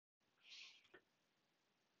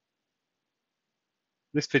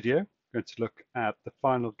This video, I'm going to look at the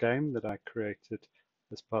final game that I created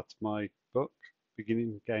as part of my book,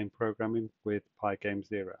 Beginning Game Programming with Pygame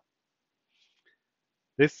Zero.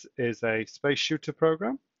 This is a space shooter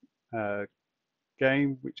program, a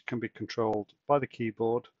game which can be controlled by the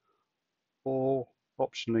keyboard, or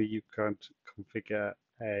optionally you can configure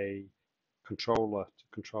a controller to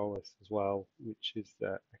control this as well, which is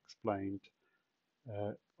explained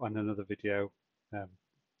on another video.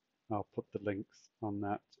 I'll put the links on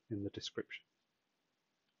that in the description.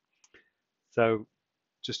 So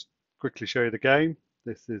just quickly show you the game.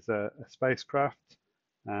 This is a spacecraft,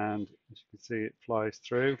 and as you can see, it flies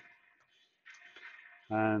through,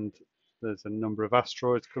 and there's a number of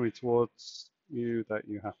asteroids coming towards you that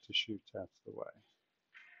you have to shoot out of the way.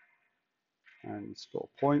 And you score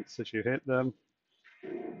points as you hit them.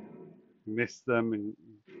 You miss them and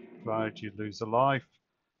you lose a life.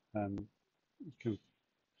 You can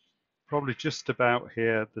probably just about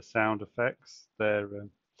hear the sound effects. They're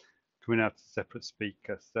coming out of a separate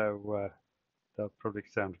speaker, so they'll probably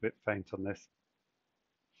sound a bit faint on this.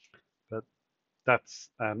 But that's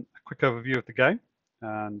a quick overview of the game,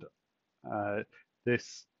 and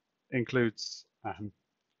this includes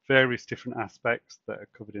various different aspects that are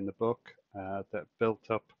covered in the book that are built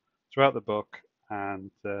up throughout the book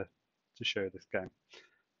and to show this game.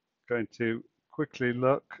 I'm going to quickly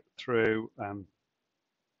look through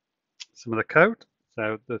some of the code.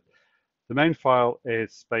 So the main file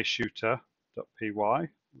is spaceshooter.py,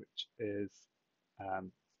 which is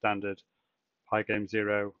standard Pygame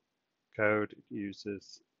Zero code. It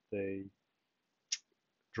uses the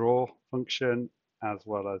draw function as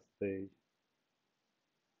well as the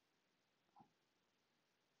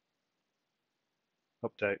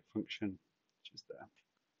update function, which is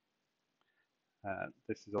there.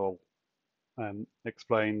 This is all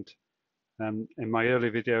explained in my early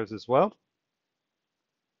videos as well.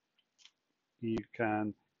 You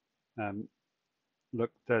can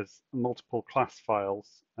look, there's multiple class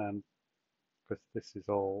files because this is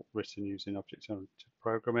all written using object-oriented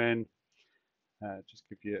programming. Just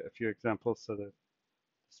give you a few examples. So the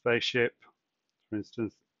spaceship, for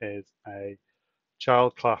instance, is a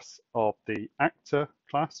child class of the actor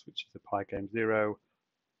class, which is a Pygame Zero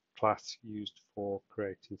class used for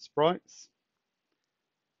creating sprites.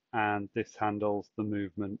 And this handles the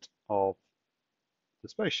movement of the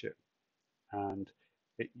spaceship. And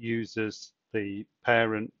it uses the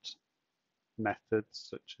parent methods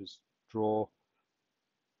such as draw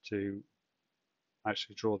to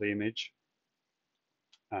actually draw the image,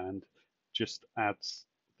 and just adds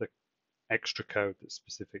the extra code that's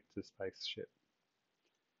specific to the spaceship.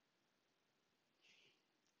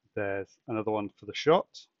 There's another one for the shot.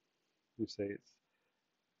 You see it's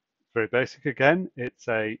very basic again. It's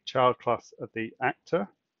a child class of the actor,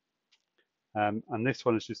 and this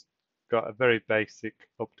one has just got a very basic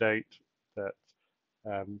update that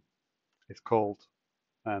is called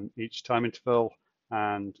each time interval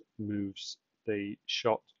and moves the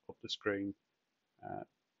shot of the screen.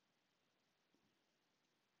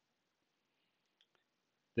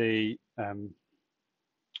 The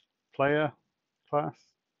player class,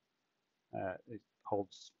 it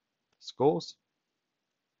holds scores,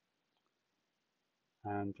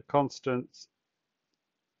 and the constants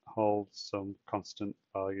holds some constant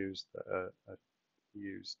values that are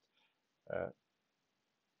used as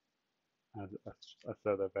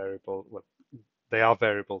though they're variable. Well, they are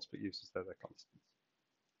variables, but used as though they're constants.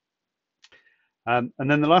 And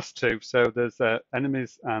then the last two, so there's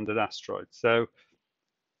enemies and an asteroid. So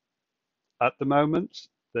at the moment,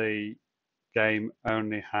 the game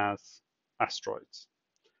only has asteroids,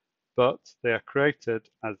 but they are created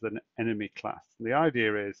as an enemy class. And the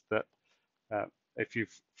idea is that if you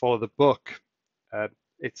follow the book,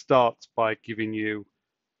 it starts by giving you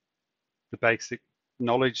the basic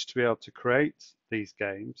knowledge to be able to create these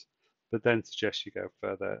games, but then suggests you go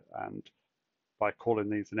further, and by calling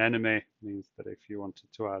these an enemy means that if you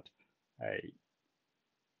wanted to add a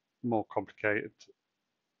more complicated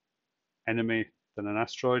enemy than an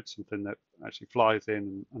asteroid, something that actually flies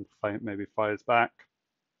in and maybe fires back,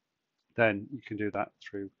 then you can do that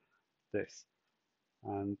through this.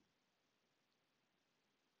 And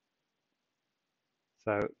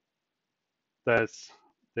so there's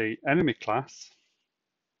the enemy class,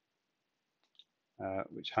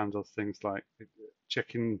 which handles things like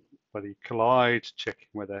checking whether you collide, checking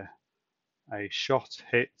whether a shot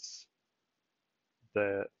hits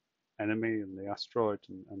the enemy and the asteroid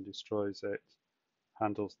and destroys it,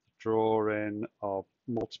 handles the drawing of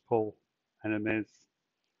multiple enemies.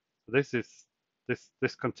 So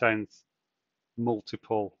this contains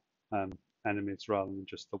multiple enemies rather than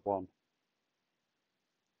just the one.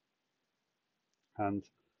 and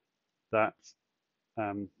that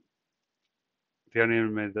the only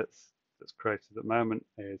enemy that's created at the moment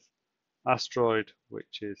is Asteroid,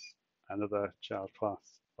 which is another child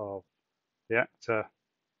class of the actor,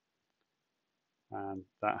 and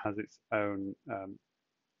that has its own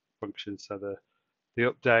function. So the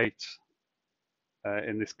update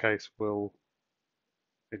in this case will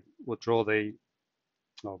draw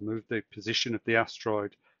or move the position of the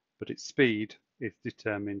asteroid, but its speed is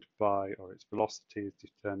determined by, or its velocity is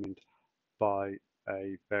determined by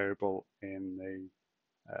a variable in the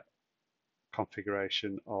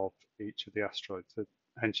configuration of each of the asteroids. So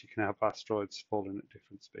hence you can have asteroids falling at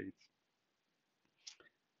different speeds,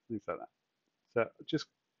 things like that. So just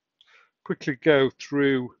quickly go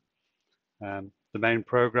through the main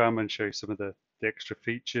program and show you some of the extra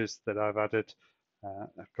features that I've added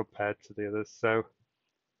compared to the others. So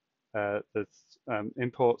there's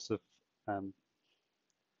imports of time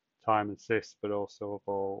and sys, but also of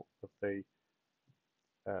all of the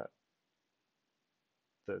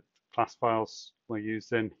class files we're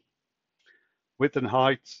using. Width and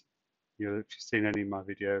height, if you've seen any of my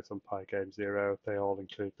videos on Pygame Zero, they all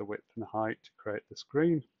include the width and height to create the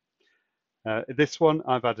screen. This one,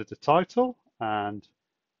 I've added a title, and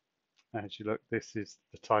as you look, this is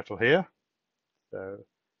the title here. So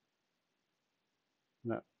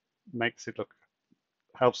that makes it look,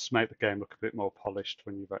 helps make the game look a bit more polished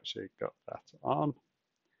when you've actually got that on.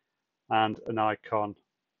 And an icon,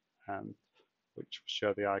 which will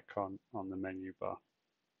show the icon on the menu bar.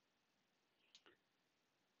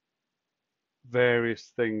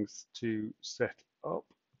 Various things to set up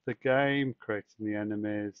the game, creating the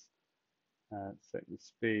enemies, setting the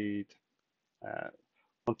speed.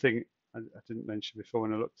 One thing I didn't mention before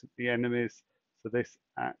when I looked at the enemies, so this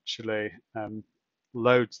actually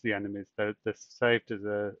loads the enemies. They're saved as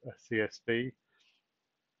a CSV,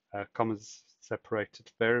 comma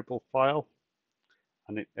separated variable file,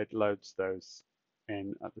 and it loads those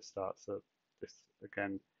in at the start. So this,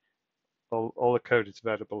 again, all the code is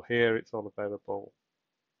available here. It's all available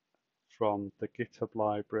from the GitHub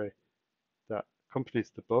library that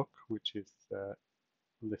accompanies the book, which is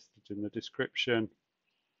listed in the description.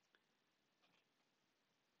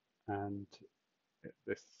 And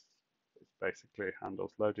this basically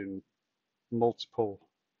handles loading multiple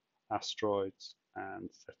asteroids and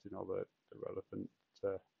setting all the relevant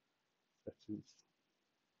settings.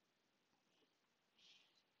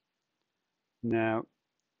 Now,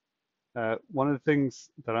 one of the things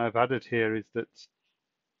that I've added here is that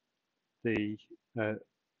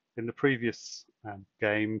in the previous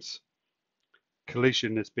games,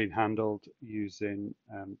 collision has been handled using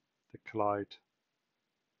the collide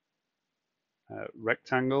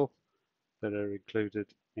rectangle that are included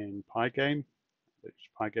in Pygame, which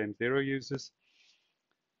Pygame Zero uses.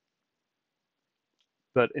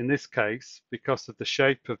 But in this case, because of the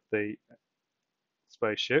shape of the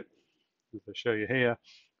spaceship, as I show you here,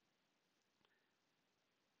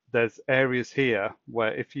 there's areas here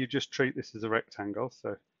where if you just treat this as a rectangle,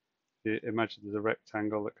 so you imagine there's a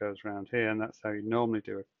rectangle that goes around here, and that's how you normally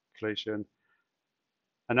do a collision.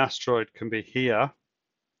 An asteroid can be here,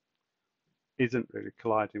 isn't really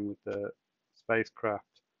colliding with the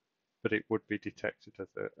spacecraft, but it would be detected as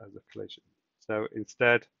a collision. So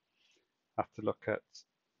instead, I have to look at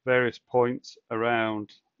various points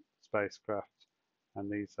around spacecraft, and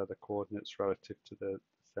these are the coordinates relative to the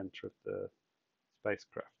center of the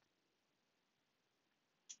spacecraft.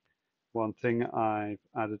 One thing I've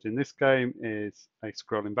added in this game is a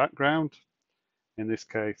scrolling background. In this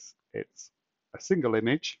case, it's a single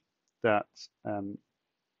image that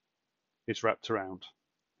is wrapped around,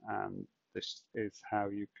 and this is how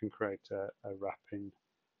you can create a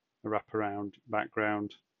wraparound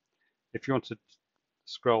background. If you want to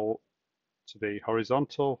scroll to be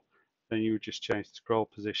horizontal, then you would just change the scroll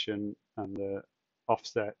position and the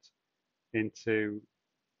offset into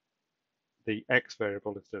the X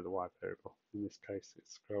variable instead of the Y variable. In this case,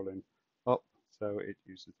 it's scrolling up, so it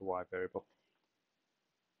uses the Y variable.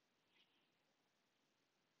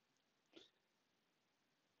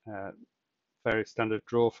 Various standard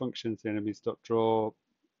draw functions, the enemies.draw,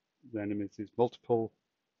 the enemies is multiple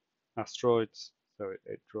asteroids, so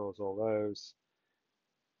it draws all those.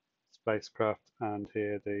 Spacecraft, and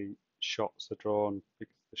here the shots are drawn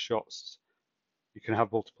because the shots, you can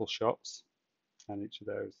have multiple shots, and each of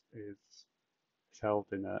those is held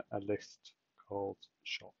in a list called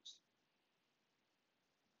shots.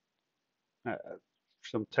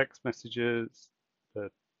 Some text messages,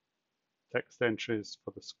 the text entries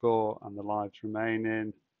for the score and the lives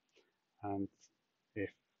remaining, and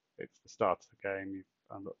if it's the start of the game,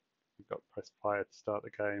 you've got press fire to start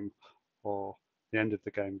the game, or the end of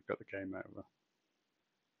the game, you've got the game over.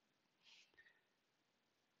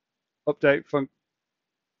 Update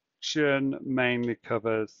function mainly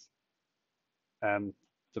covers the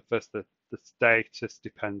status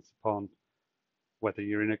depends upon whether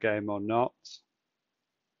you're in a game or not,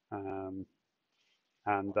 and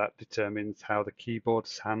that determines how the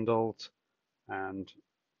keyboard's handled and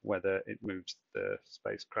whether it moves the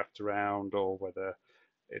spacecraft around or whether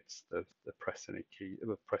it's the press any key,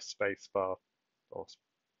 press space bar or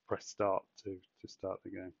press start to start the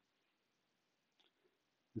game.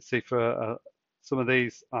 You see for some of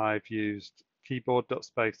these I've used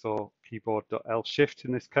keyboard.space or keyboard.l-shift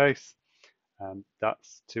in this case.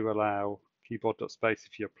 That's to allow keyboard.space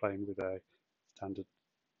if you're playing with a standard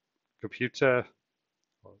computer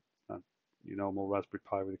or your normal Raspberry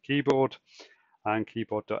Pi with a keyboard, and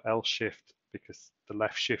keyboard.l-shift because the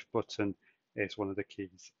left shift button is one of the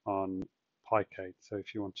keys on Picade. So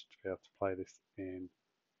if you wanted to be able to play this in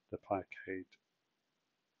the Picade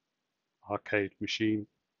arcade machine,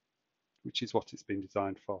 which is what it's been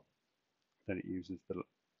designed for, then it uses the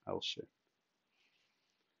L shift.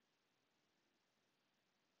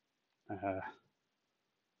 Updates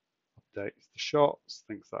the shots,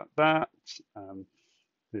 things like that.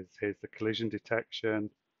 Here's the collision detection.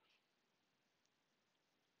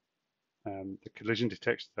 The collision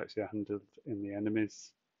detection is actually handled in the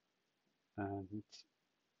enemies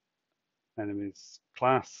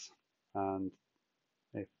class, and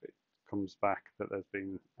if it comes back that there's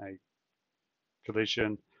been a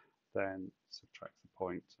collision, then subtracts the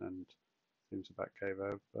point and seems about game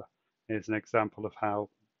over. Here's an example of how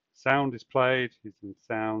sound is played using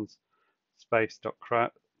sounds. Space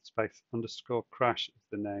underscore crash is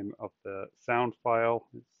the name of the sound file.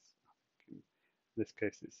 In this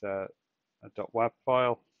case, it's a .wav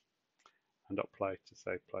file, and .play to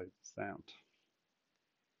say play the sound.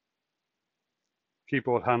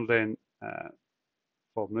 Keyboard handling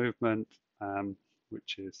for movement,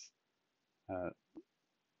 which is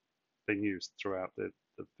being used throughout the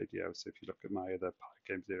video. So if you look at my other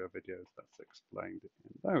Pygame Zero videos, that's explained in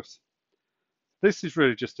those. This is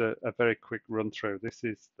really just a very quick run through. This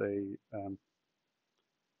is the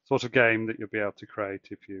sort of game that you'll be able to create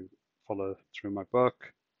if you follow through my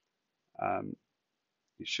book.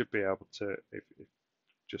 You should be able to, if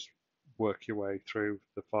just work your way through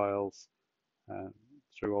the files,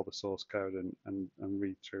 through all the source code and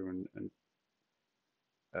read through and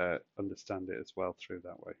understand it as well through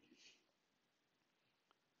that way.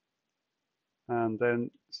 And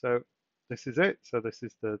then, so this is it. So this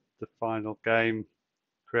is the final game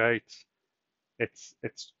create. It's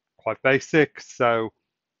quite basic, so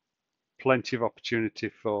plenty of opportunity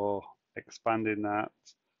for expanding that,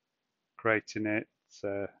 creating it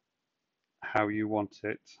how you want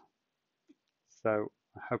it. So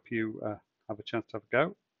I hope you have a chance to have a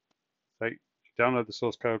go. So you download the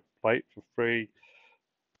source code, play it for free,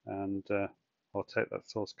 and I'll take that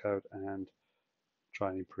source code and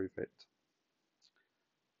try and improve it.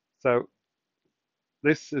 So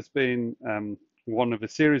this has been one of a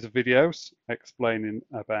series of videos explaining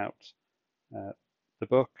about the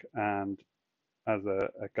book and as a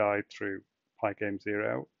guide through Pygame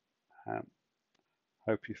Zero.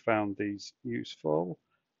 Hope you found these useful.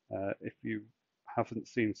 If you haven't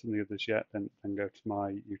seen some of the others yet, then go to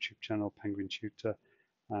my YouTube channel, Penguin Tutor,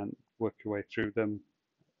 and work your way through them.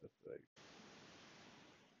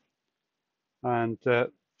 And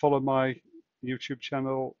follow my YouTube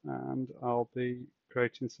channel, and I'll be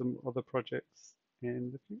creating some other projects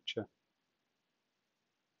in the future.